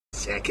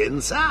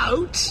Seconds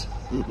out.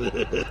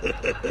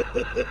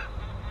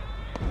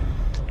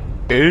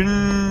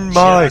 In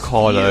my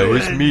corner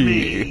is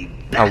me,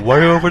 and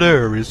way over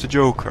there is the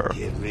Joker.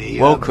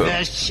 Welcome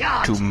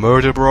to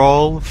Murder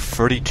Brawl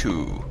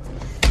 32.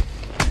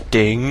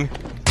 Ding,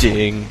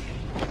 ding,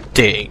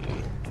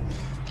 ding.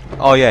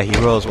 Oh yeah, he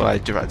rolls when I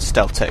do a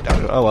stealth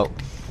takedown. Oh well.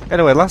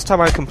 Anyway, last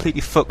time I completely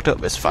fucked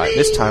up this fight.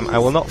 This time I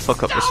will not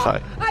fuck up this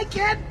fight.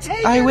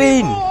 I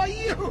win!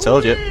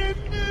 Told you.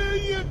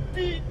 You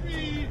beat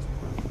me.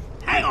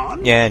 Hang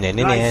on. Yeah, Did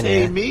I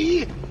say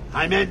me?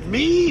 I meant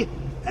me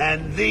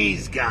and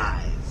these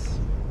guys.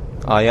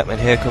 Oh yep,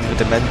 and here come the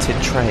demented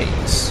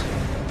trains.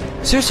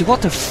 Seriously,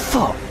 what the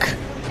fuck?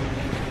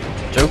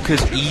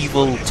 Joker's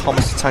evil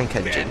Thomas the Tank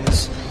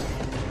Engines.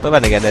 But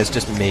then again, there's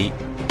just me.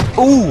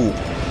 Ooh!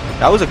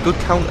 That was a good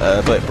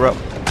counter, but it broke...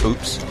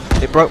 Oops.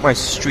 It broke my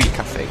streak,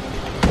 I think.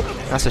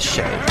 That's a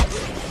shame.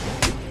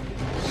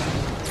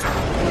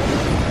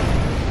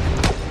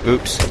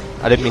 Oops.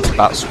 I didn't mean to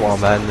bat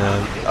swarm then.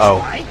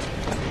 Oh.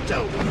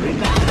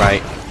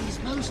 Right.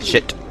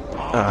 Shit.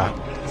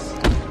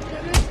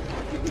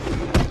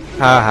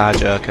 Haha,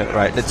 Joker.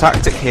 Right, the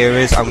tactic here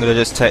is I'm gonna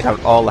just take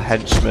out all the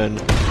henchmen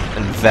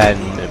and then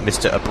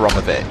Mr.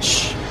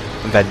 Abramovich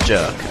and then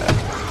Joker.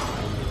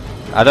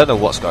 I don't know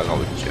what's going on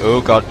with you. Oh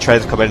god,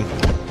 train's coming.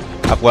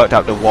 I've worked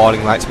out the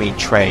warning lights mean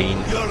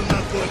train.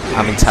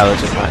 I'm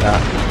intelligent like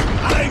that.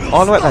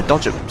 Oh no, wait, they're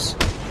dodgems.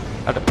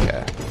 I don't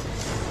care.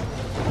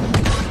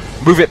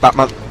 Move it,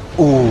 Batman.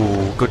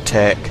 Ooh, good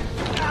take.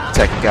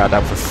 Take a guard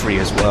down for free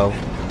as well.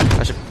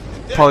 I should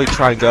probably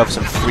try and go for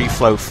some free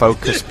flow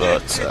focus,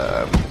 but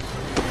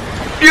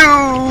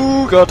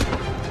you god.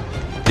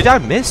 Did I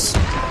miss?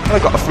 I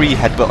got a free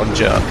headbutt on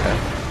Joker.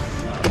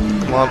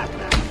 Come on.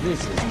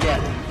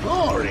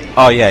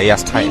 Oh yeah, he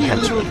has Titan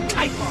Henchman.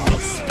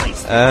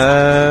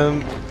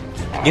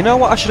 You know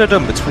what I should have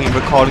done between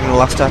recording the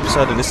last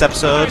episode and this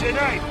episode?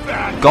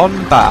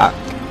 Gone back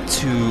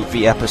to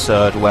the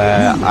episode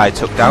where I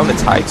took down the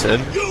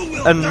Titan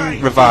and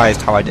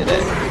revised how I did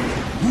it.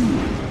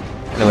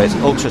 Anyways,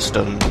 Ultra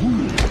Stun.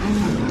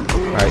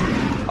 Right.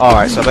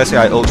 Alright, so basically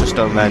I Ultra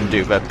Stun then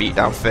do the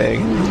beatdown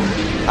thing.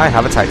 I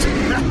have a Titan.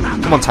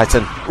 Come on,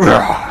 Titan.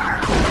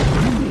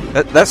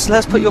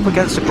 Let's put you up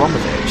against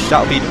Abramovich.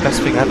 That'll be the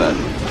best thing ever.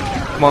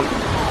 Come on.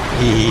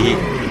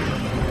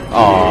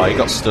 Oh, he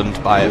got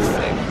stunned by a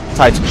thing.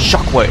 Titan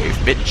Shockwave,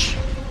 bitch.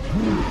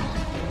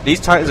 These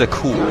Titans are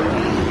cool.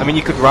 I mean,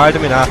 you could ride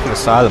them in Arkham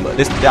Asylum, but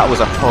that was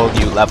a whole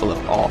new level of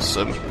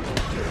awesome.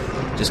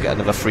 Just get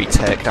another free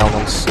takedown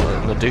on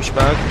the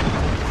douchebag.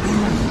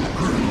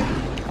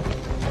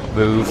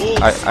 Move.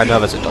 I know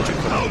there's a dodge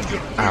coming.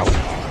 Ow.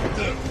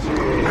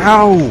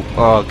 Ow!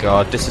 Oh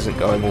god, this isn't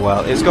going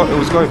well. It was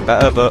going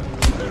better, but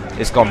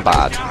it's gone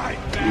bad.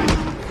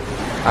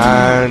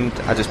 And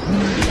I just...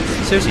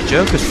 Seriously,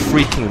 Joker's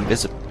freaking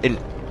invisible.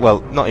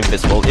 Well, not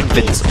invisible,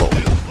 invincible.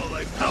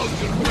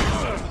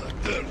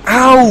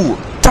 Ow!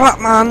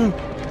 Batman!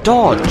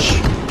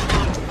 Dodge!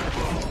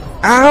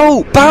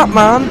 Ow!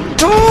 Batman!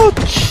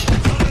 Dodge!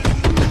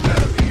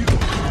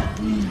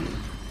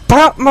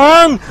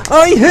 Batman!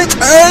 I hit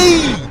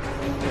A!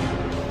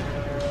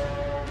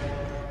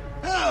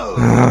 Oh,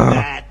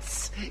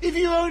 that's... If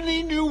you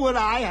only knew what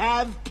I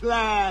have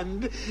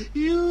planned,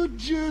 you'd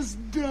just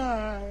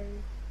die.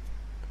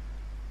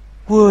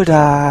 Would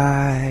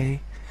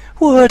I?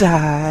 Would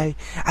I?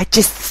 I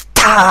just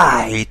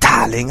die,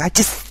 darling. I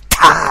just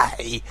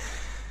die.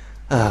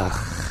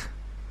 Ugh.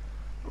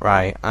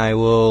 Right, I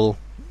will,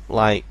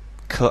 like,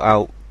 cut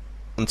out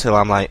until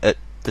I'm, like, at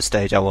the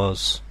stage I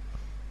was.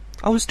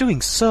 I was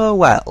doing so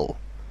well.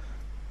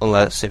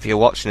 Unless, if you're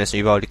watching this and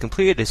you've already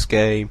completed this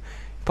game,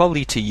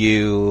 probably to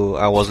you,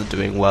 I wasn't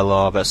doing well,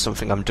 or there's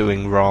something I'm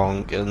doing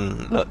wrong,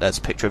 and look, there's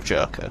a picture of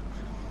Joker.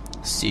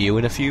 See you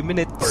in a few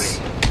minutes.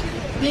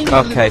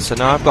 Okay, so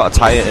now I've got a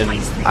Titan.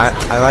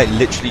 I like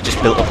literally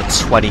just built up a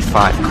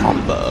 25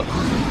 combo,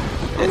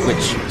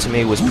 which to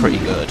me was pretty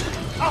good.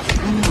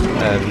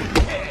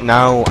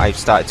 Now I've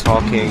started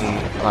talking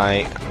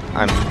like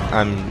I'm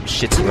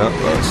shitting up,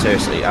 but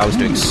seriously, I was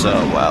doing so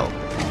well.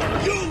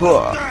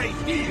 Oh,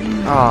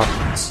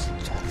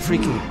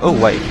 freaking! Oh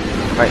wait,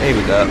 right here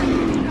we go.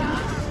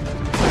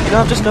 You know,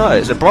 I've just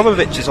noticed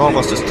Abramovich is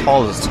almost as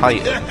tall as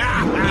Titan.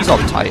 He's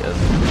on Titan.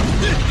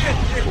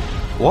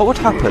 What would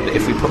happen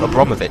if we put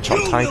Abramovich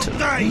on Titan?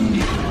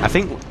 I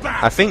think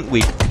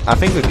we'd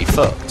be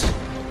fucked.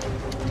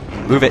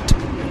 Move it.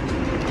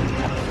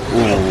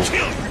 Ooh.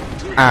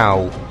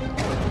 Ow.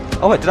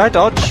 Oh wait, did I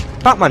dodge?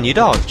 Batman, you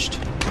dodged.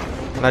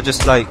 And I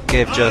just like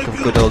gave Joker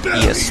a good old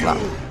ear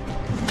slap.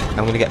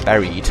 I'm gonna get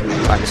buried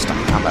by Mr.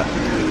 Hammer.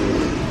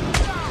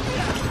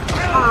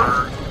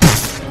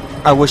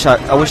 I wish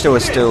there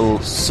was still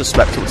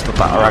suspected to the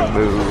Batarang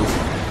move.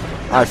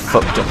 I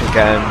fucked up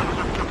again.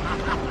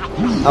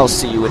 I'll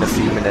see you in a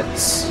few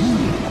minutes.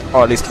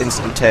 Or at least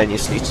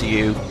instantaneously to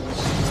you.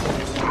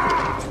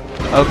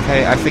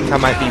 Okay, I think I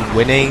might be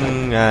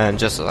winning, and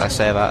just as I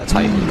say that, a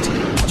Titan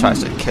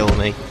tries to kill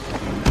me.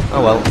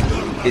 Oh well.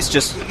 It's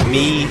just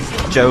me,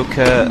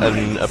 Joker,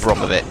 and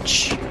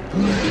Abramovich.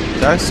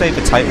 Did I say the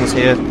Titan was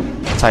here?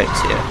 The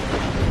Titan's here.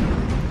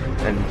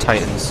 And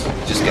Titan's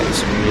just getting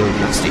some real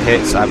nasty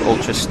hits. I'm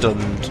ultra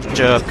stunned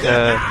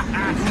Joker.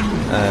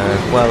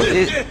 Well,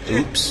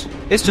 oops.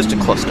 It's just a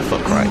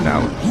clusterfuck right now.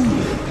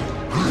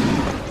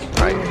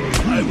 Right.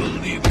 I will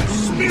leave you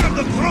smeared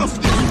across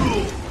this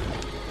room.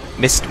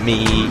 Missed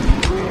me.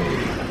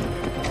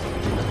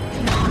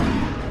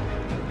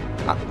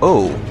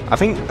 Oh, I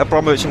think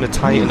Abramovich and the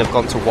Titan have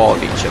gone to war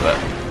with each other.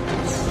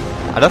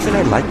 I don't think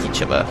they like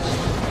each other.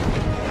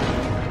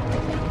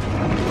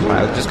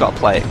 Right, I've just got to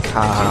play it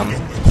calm.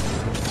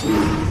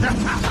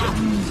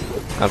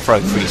 I'm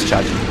throwing freeze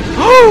charge.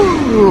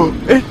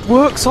 It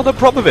works on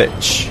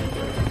Abramovich!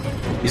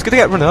 He's gonna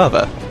get run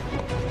over.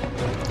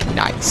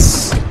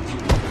 Nice.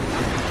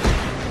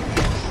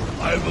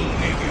 I will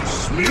leave you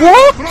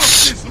smeared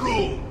across this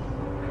room.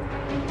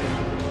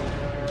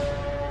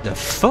 The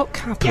fuck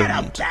happened? Get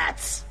up,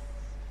 bats!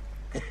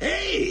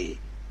 Hey,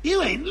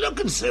 you ain't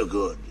looking so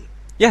good.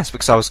 Yes,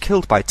 because I was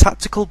killed by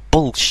tactical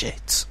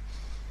bullshit.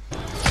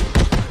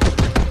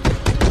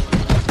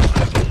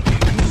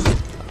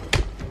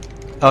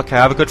 Okay,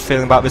 I have a good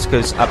feeling about this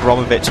because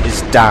Abramovich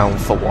is down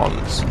for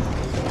once.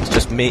 It's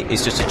just me,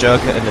 it's just a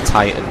Joker and the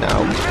Titan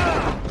now.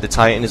 The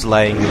Titan is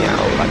laying me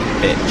out like a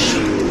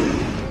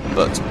bitch.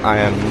 But I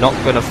am not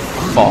gonna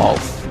fall.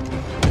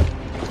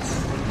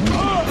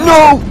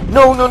 No!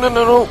 No, no, no,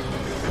 no, no!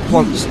 Come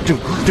on,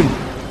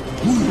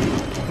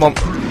 come on.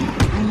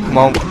 Come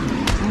on.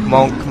 Come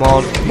on, come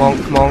on, come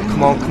on, come on,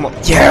 come on, come on.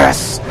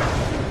 Yes!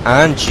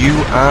 And you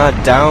are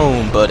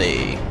down,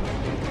 buddy.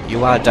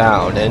 You are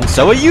down, and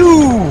so are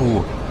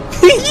you!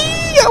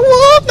 I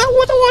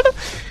won!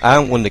 I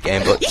haven't won the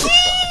game, but...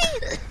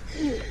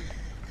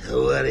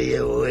 What are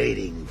you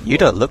waiting for? You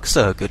don't look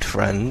so good,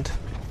 friend.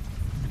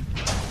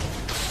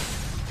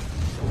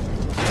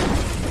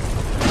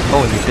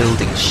 Oh, and you're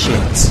building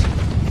shit.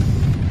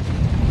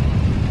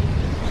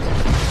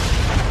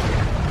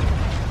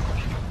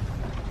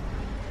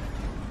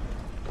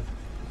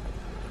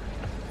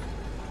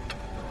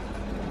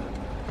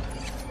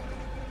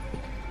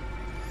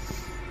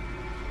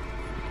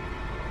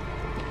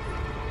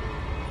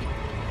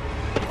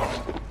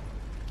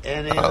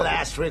 Any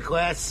last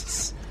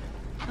requests?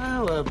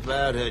 How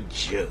about a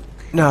joke?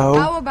 No.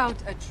 How about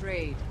a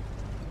trade?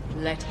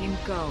 Let him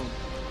go.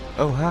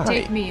 Oh, hi.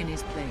 Take me in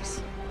his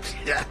place.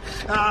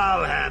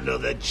 I'll handle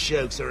the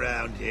jokes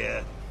around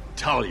here.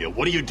 Talia,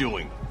 what are you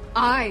doing?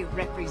 I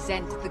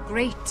represent the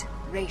great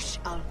Ra's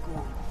al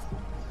Ghul,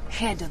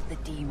 head of the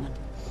demon,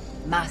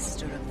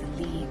 master of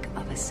the League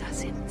of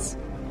Assassins.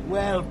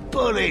 Well,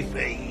 bully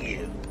for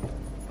you.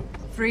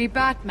 Free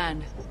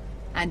Batman,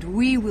 and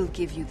we will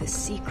give you the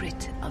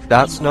secret of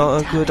That's not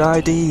a good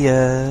immortality.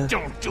 idea.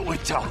 Don't do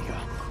it,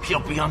 Talia. He'll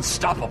be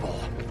unstoppable.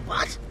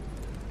 What?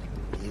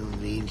 You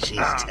mean she's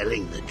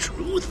telling the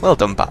truth? Well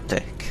done,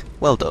 Batdick.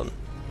 Well done.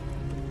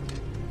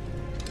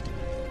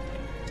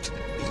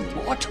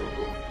 Immortal?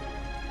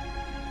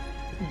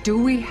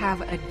 Do we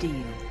have a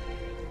deal?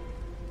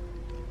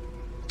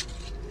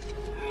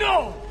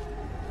 No!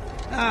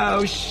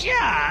 Oh,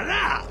 shut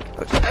up!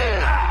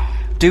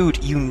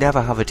 Dude, you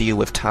never have a deal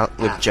with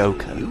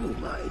Joker. You,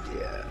 my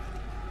dear.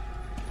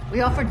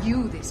 We offered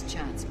you this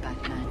chance,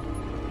 Batman.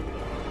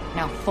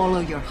 Now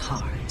follow your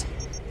heart.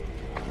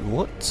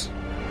 What?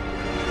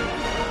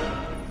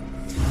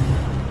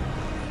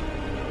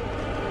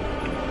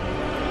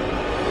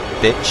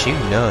 Bitch,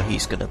 you know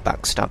he's gonna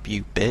backstab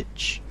you,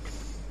 bitch.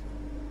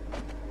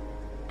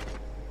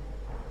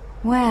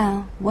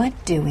 Well, what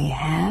do we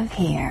have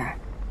here?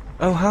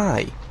 Oh,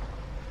 hi.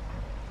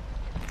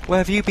 Where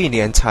have you been the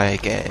entire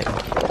game?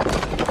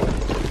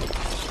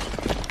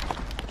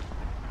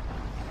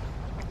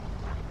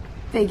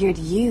 Figured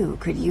you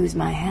could use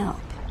my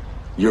help.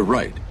 You're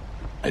right.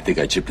 I think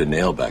I chipped a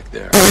nail back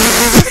there.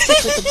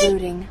 Stick with the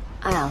brooding.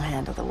 I'll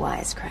handle the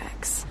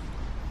wisecracks.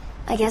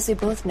 I guess we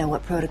both know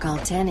what Protocol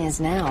 10 is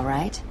now,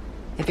 right?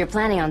 If you're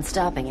planning on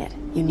stopping it,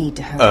 you need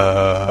to hurry.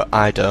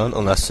 I don't,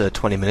 unless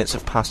 20 minutes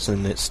have passed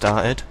and it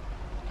started.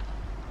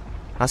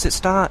 Has it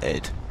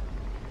started?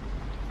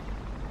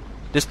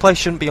 This place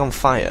shouldn't be on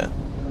fire.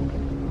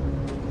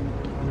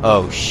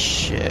 Oh,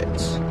 shit.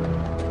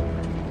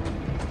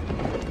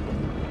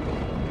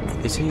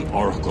 Is he?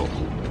 Oracle.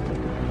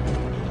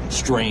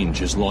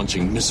 Strange is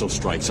launching missile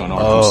strikes on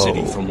Arkham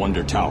City from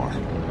Wonder Tower.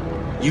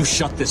 You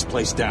shut this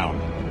place down.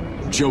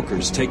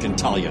 Joker's taken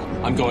Talia.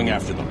 I'm going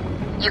after them.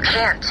 You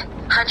can't.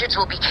 Hundreds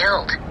will be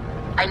killed.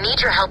 I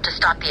need your help to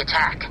stop the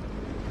attack.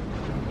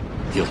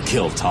 He'll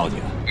kill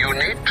Talia. You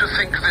need to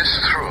think this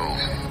through.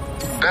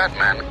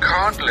 Batman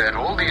can't let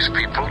all these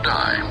people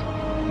die.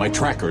 My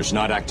tracker's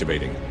not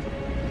activating.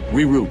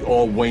 Reroute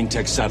all Wayne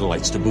Tech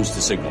satellites to boost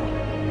the signal.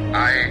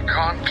 I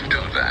can't do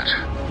that.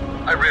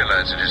 I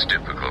realize it is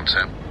difficult,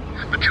 sir.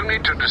 But you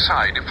need to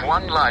decide if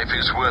one life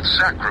is worth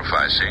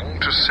sacrificing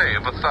to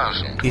save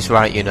 1,000. He's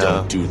right, you know.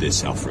 Don't do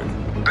this, Alfred.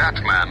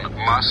 Batman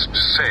must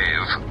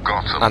save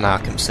Gotham. And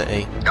Arkham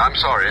City. I'm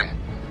sorry,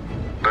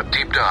 but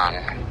deep down,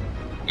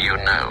 you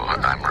know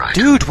I'm right.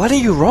 Dude, when are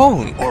you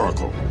wrong?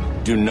 Oracle,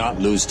 do not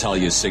lose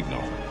Talia's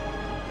signal.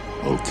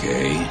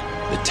 Okay,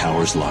 the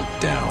tower's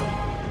locked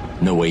down.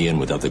 No way in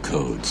without the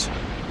codes.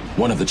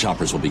 One of the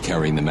choppers will be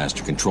carrying the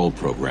master control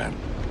program.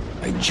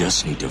 I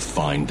just need to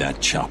find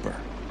that chopper.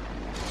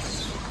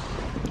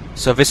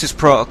 So this is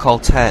Protocol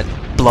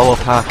 10. Blow up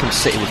Arkham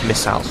City with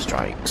missile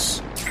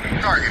strikes.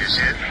 Target is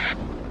hit.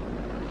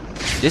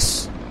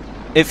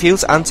 It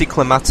feels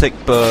anticlimactic,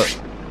 but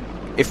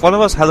if one of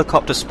those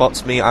helicopters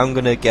spots me, I'm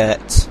gonna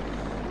get,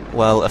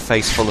 well, a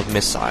face full of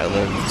missile,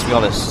 and to be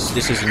honest,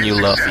 this is a new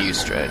low for you,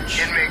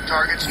 Strange. Inmate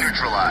targets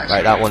neutralized.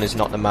 Right, that one is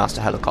not the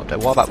master helicopter.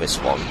 What about this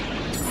one?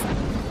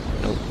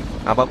 Nope.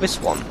 How about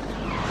this one?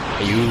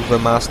 Are you the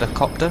master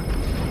copter?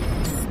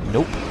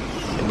 Nope.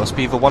 It must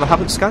be the one I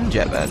haven't scanned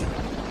yet, then.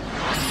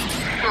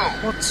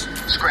 Boom. What?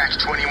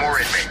 Scratch 20 more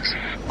inmates.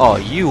 Oh,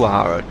 you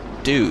are a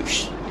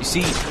douche. You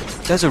see,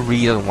 there's a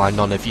reason why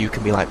none of you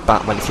can be like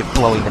Batman if you're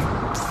blowing the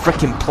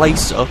frickin'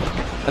 place up.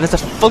 And there's a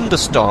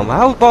thunderstorm.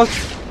 How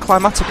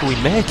climatic are we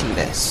making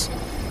this?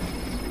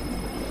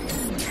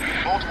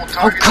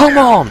 Oh, come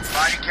on!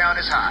 Body count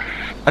is high.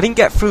 I didn't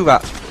get through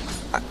that.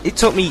 It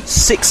took me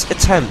 6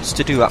 attempts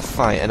to do that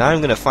fight, and I'm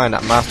gonna find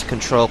that master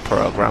control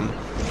program,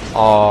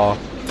 or,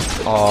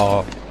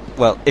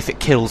 well, if it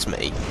kills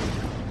me.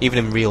 Even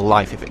in real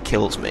life, if it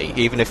kills me.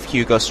 Even if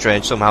Hugo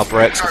Strange somehow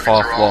breaks the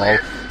fourth wall,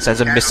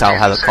 sends a missile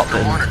helicopter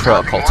and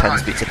Protocol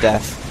 10 me to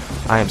death,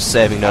 I am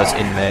saving those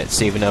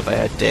inmates, even though they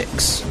are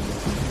dicks.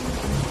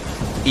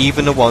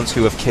 Even the ones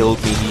who have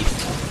killed me,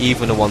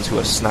 even the ones who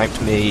have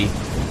sniped me,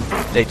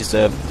 they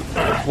deserve...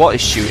 What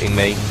is shooting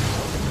me?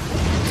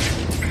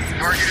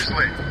 Target is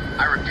lit.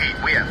 I repeat,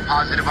 we have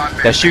positive on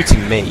They're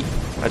shooting me.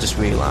 I just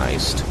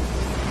realised.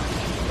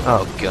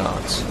 Oh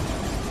god.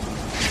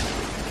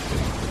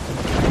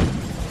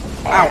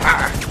 Ow!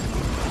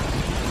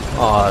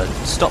 Oh,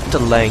 stop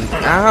delaying.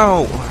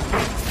 Ow!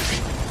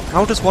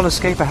 How does one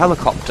escape a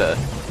helicopter?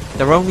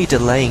 They're only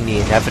delaying the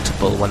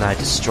inevitable when I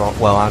destroy...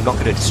 Well, I'm not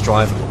going to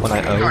destroy them, but when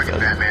I own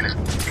them.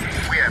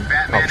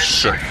 Oh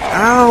shit.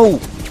 Ow!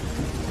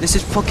 This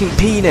is fucking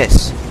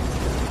penis!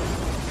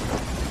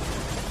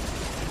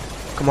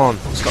 Come on,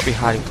 it's got to be a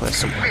hiding place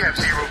somewhere. We have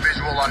zero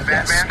visual on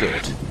Batman. Yes,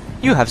 good.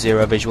 You have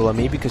zero visual on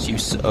me because you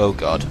oh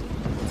god.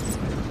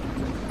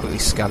 Quickly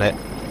scan it.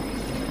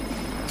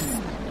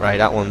 Right,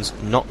 that one's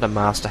not the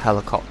master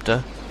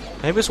helicopter.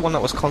 Maybe it's one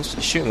that was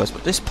constantly shooting us,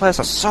 but this place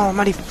has so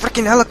many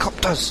freaking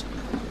helicopters!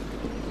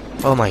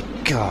 Oh my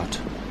god.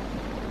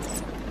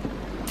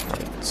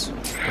 Right, where's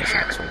the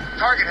next one?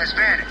 Target has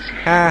vanished.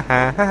 Ha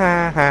ha ha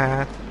ha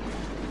ha.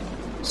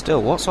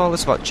 Still, what's all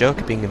this about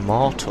Joker being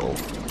immortal?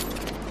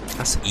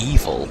 That's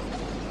evil.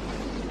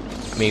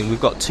 I mean, we've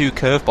got 2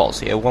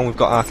 curveballs here. One, we've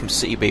got Arkham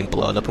City being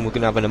blown up, and we're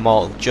going to have an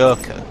immortal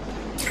Joker.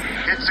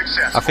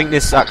 I think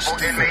this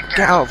actually...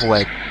 Get out of the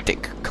way,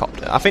 dick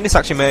copter. I think this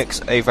actually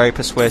makes a very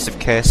persuasive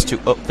case to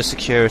up the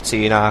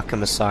security in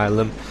Arkham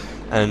Asylum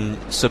and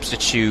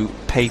substitute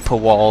paper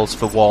walls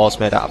for walls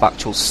made out of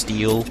actual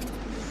steel.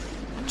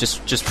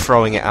 Just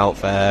throwing it out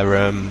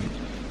there,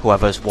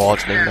 whoever's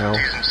wardening now.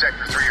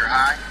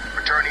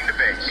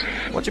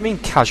 What do you mean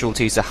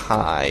casualties are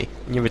high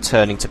and you're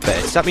returning to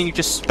base? Does that mean you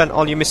just spent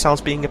all your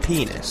missiles being a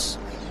penis?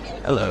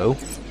 Hello?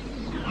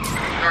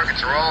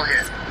 Targets are all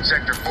hit.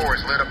 Sector 4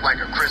 is lit up like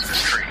a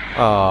Christmas tree.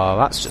 Oh,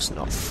 that's just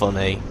not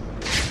funny.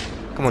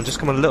 Come on, just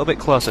come a little bit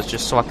closer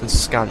just so I can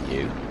scan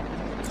you.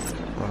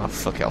 Oh,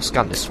 fuck it, I'll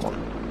scan this one.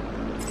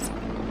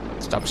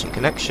 Establishing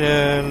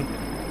connection.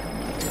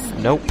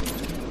 Nope.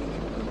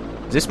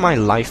 Is this my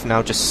life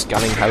now, just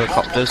scanning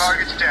helicopters?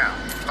 Targets down.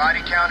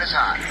 Body count is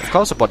high. Of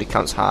course the body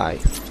count's high.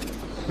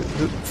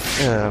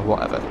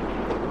 Whatever.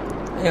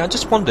 Yeah, I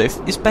just wonder if...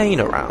 Is Bane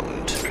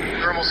around?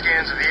 Thermal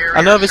scans of the area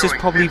I know this is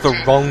probably the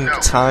wrong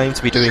time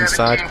to be doing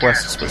side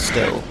quests, but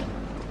still.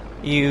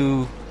 Are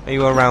you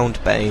around,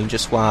 Bane,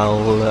 just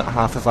while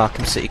half of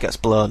Arkham City gets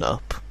blown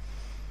up?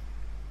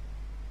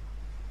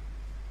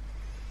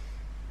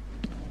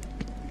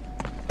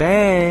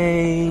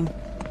 Bane!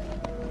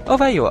 Oh,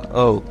 there you are.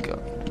 Oh, God.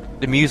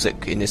 The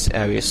music in this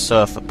area is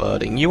so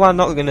foreboding. You are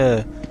not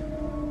gonna...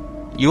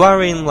 You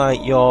are in,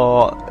 like,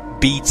 your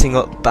beating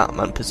up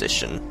Batman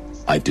position.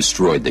 I've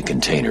destroyed the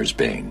containers,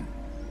 Bane.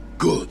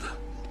 Good.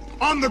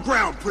 On the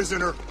ground,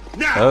 prisoner.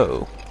 Now.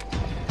 Oh.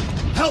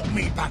 Help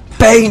me, Batman.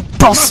 Bane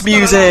boss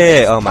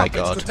music! Oh my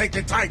god. To take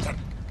the Titan.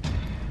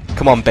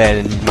 Come on,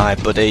 Bane, my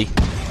buddy.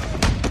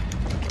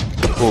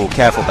 Oh,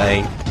 careful,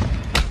 Bane.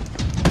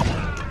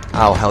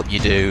 I'll help you,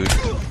 dude.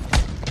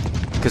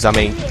 Because, I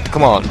mean,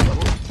 come on.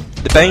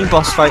 The Bane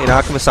boss fight in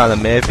Arkham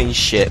Asylum may have been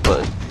shit,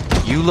 but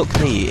you look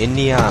me in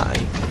the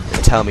eye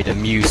and tell me the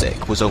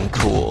music was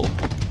uncool.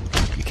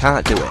 You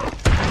can't do it.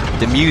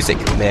 The music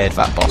made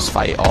that boss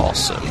fight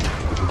awesome.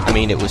 I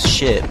mean, it was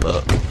shit,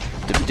 but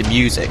the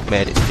music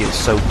made it feel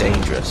so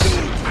dangerous.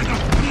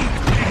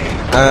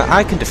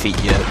 I can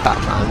defeat you,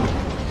 Batman.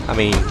 I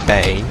mean,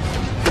 Bane.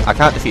 I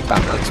can't defeat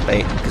Batman because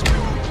Bane...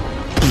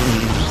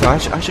 So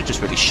I should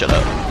just really shut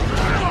up.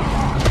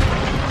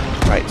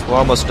 Right, we're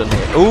almost done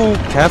here. Ooh,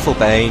 careful,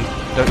 Bane.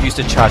 Don't use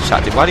the charge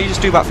tactic. Why don't you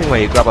just do that thing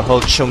where you grab a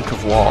whole chunk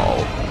of wall?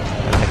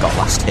 And I got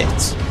last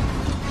hit.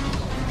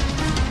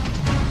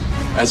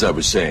 As I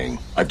was saying,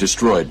 I've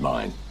destroyed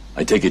mine.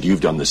 I take it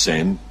you've done the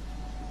same?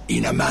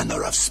 In a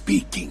manner of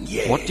speaking,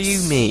 yes. What do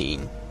you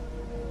mean?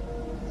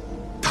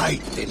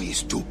 Titan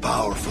is too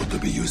powerful to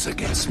be used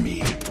against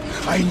me.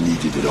 I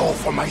needed it all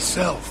for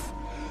myself.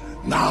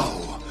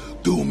 Now,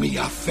 do me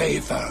a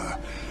favor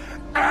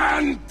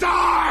and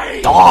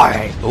die!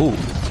 Die! Ooh.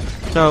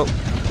 So,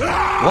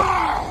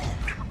 what?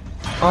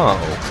 Oh.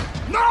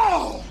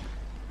 No!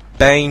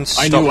 Bane I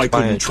stopped knew I by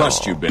couldn't a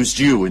trust you, door. but used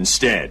you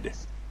instead.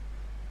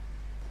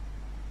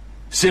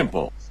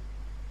 Simple.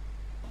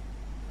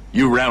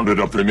 You rounded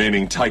up the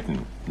remaining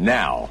Titan.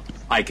 Now,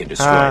 I can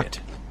destroy it.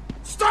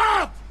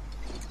 Stop!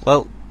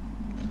 Well,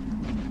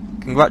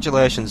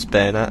 congratulations,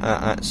 Bane.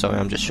 Sorry,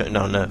 I'm just shutting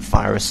down a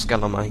virus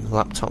scan on my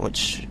laptop,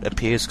 which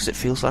appears because it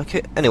feels like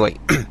it. Anyway,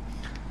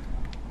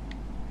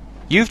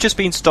 you've just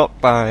been stopped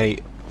by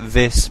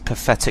this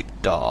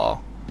pathetic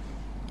door.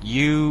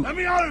 You... Let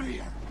me out of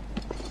here!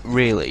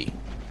 Really?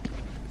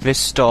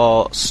 This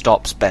door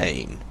stops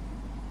Bane.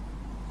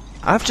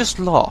 I've just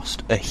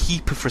lost a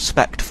heap of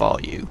respect for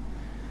you.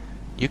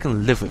 You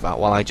can live with that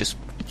while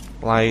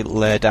I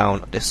lay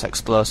down this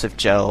explosive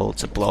gel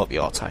to blow up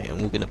your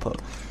Titan. We're gonna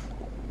put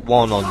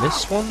one on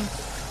this one,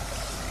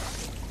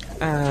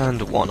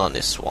 and one on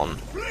this one.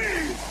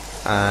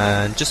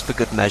 And just for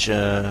good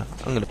measure,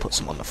 I'm gonna put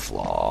some on the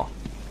floor.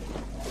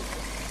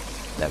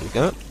 There we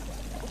go.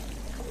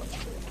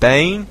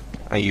 Bane,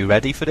 are you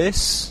ready for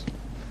this?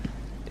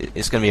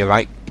 It's gonna be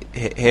alright.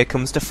 Here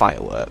comes the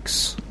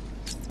fireworks.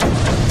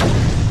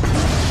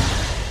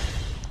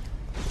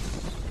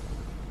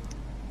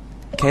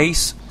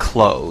 Case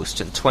closed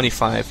and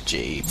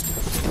 25G.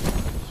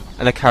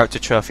 And a character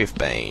trophy of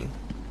Bane.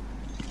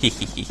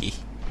 Hehehehe.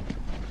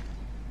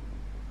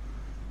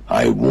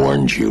 I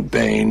warned you,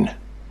 Bane.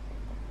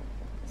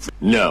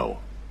 No.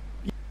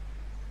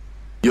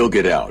 You'll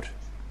get out.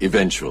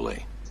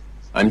 Eventually.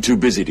 I'm too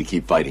busy to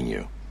keep fighting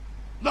you.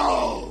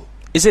 No!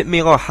 Is it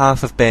me or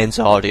half of Bane's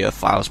audio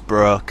files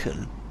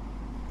broken?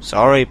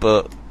 Sorry,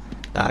 but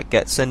that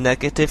gets a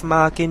negative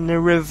mark in the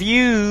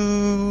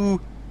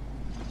review.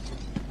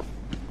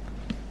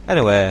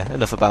 Anyway,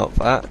 enough about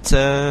that.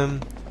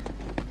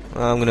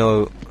 I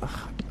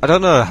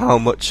don't know how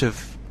much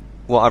of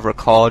what I've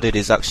recorded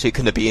is actually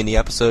going to be in the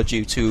episode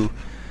due to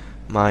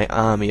my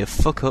army of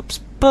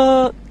fuck-ups,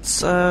 but,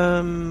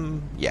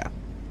 yeah.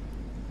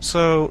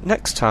 So,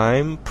 next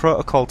time,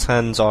 Protocol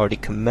 10's already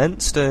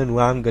commenced, and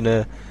I'm going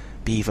to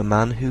be the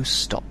man who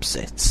stops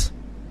it.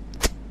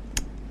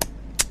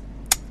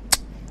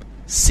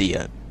 See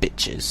ya,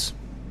 bitches.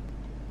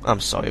 I'm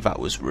sorry, that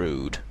was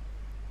rude.